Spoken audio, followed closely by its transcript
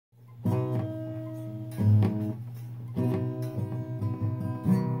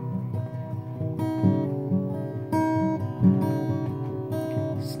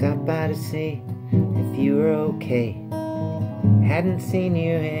stopped by to see if you were okay. Hadn't seen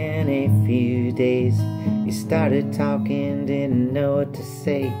you in a few days. You started talking, didn't know what to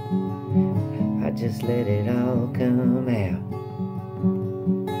say. I just let it all come out.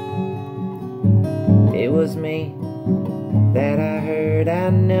 It was me that I heard, I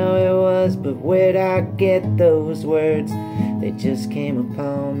know it was, but where'd I get those words? They just came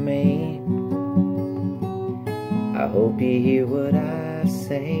upon me. I hope you hear what I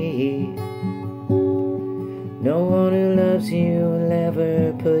say. No one who loves you will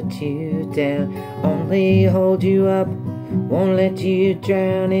ever put you down, only hold you up, won't let you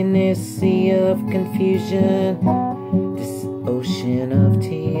drown in this sea of confusion, this ocean of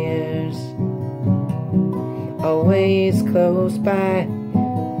tears. Always close by,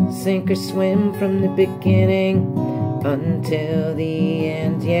 sink or swim from the beginning until the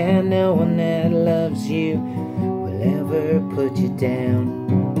end. Yeah, no one that loves you will ever put you down.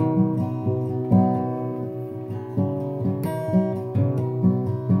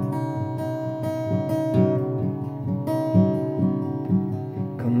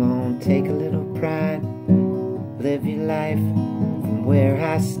 Come on, take a little pride, live your life from where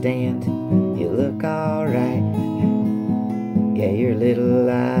I stand. You look alright. Yeah, you're a little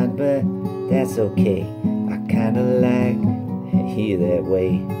odd, but that's okay. I kinda like you that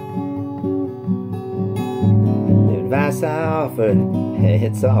way. The advice I offer,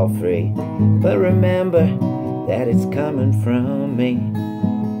 it's all free, but remember that it's coming from me.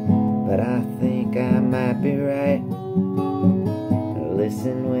 But I think I might be right.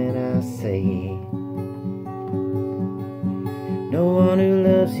 Listen when I say, no one who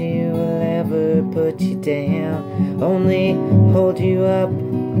loves you will ever put you down, only hold you up,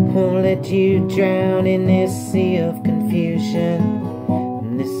 won't let you drown in this sea of confusion,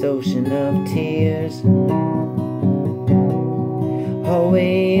 in this ocean of tears.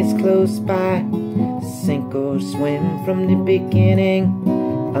 Always close by, sink or swim from the beginning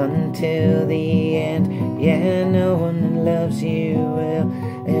until the end. Yeah, no one that loves you will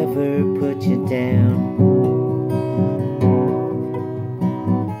ever put you down.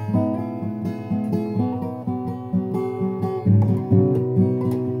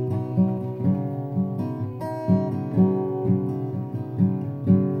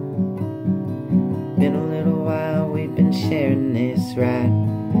 Been a little while, we've been sharing this ride.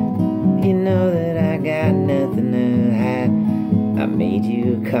 You know that I got nothing to hide. I made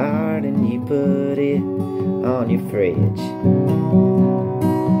you a card and you put it on your fridge.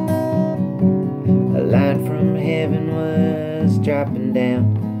 A light from heaven was dropping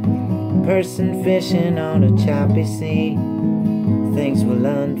down. A person fishing on a choppy sea. Things will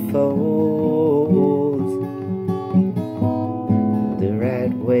unfold the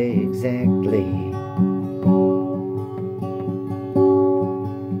right way exactly.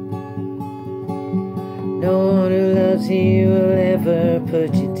 No one who loves you will ever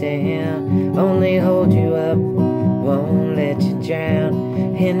put you down, only hold you up, won't let you drown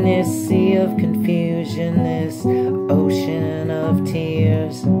in this sea of confusion, this ocean of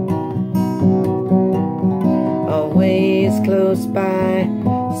tears. Always close by,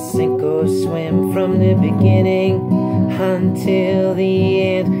 sink or swim from the beginning until the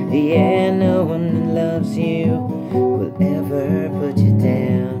end. Yeah, no one that loves you will ever put you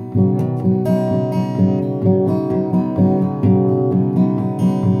down.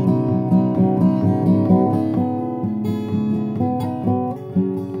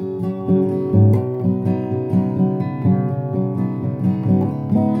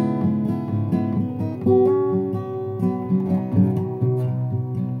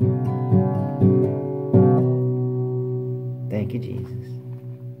 Thank you, Jesus.